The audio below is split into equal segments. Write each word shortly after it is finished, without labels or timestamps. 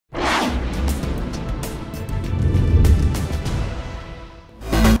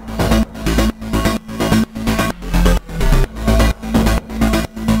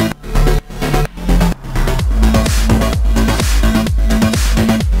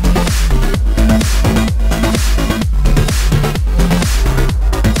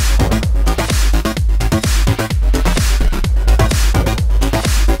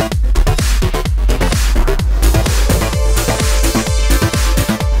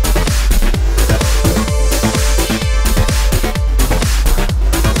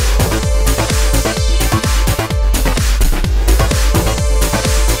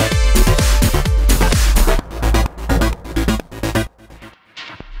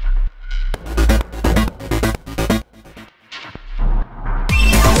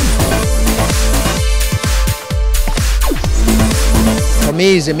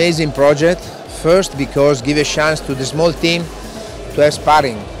me it's an amazing project. First, because give a chance to the small team to have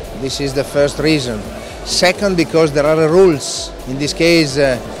sparring. This is the first reason. Second, because there are rules. In this case,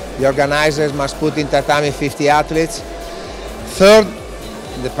 the organizers must put in tatami 50 athletes. Third,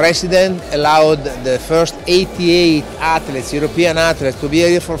 the president allowed the first 88 athletes, European athletes, to be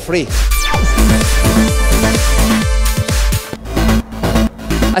here for free.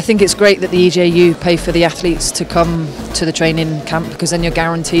 I think it's great that the EJU pay for the athletes to come to the training camp, because then you're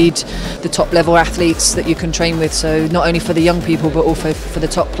guaranteed the top level athletes that you can train with. So not only for the young people but also for the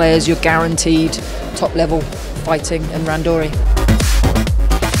top players, you're guaranteed top level fighting and randori.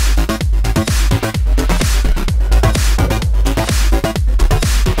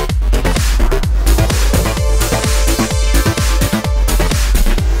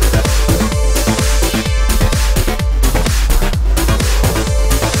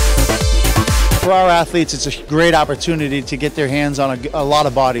 For our athletes, it's a great opportunity to get their hands on a lot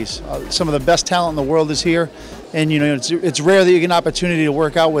of bodies. Some of the best talent in the world is here, and it's rare that you get an opportunity to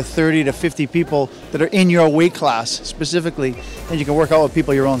work out with 30 to 50 people that are in your weight class specifically, and you can work out with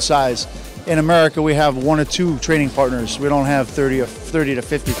people your own size. In America, we have 1 or 2 training partners. We don't have 30 to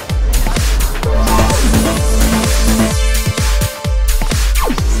 50.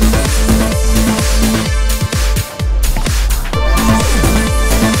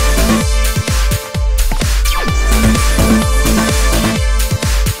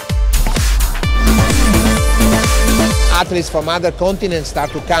 Athletes from other continents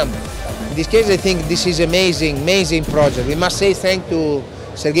start to come. In this case, I think this is amazing project. We must say thank to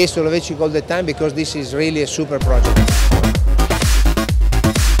Sergei Solovechik all the time, because this is really a super project.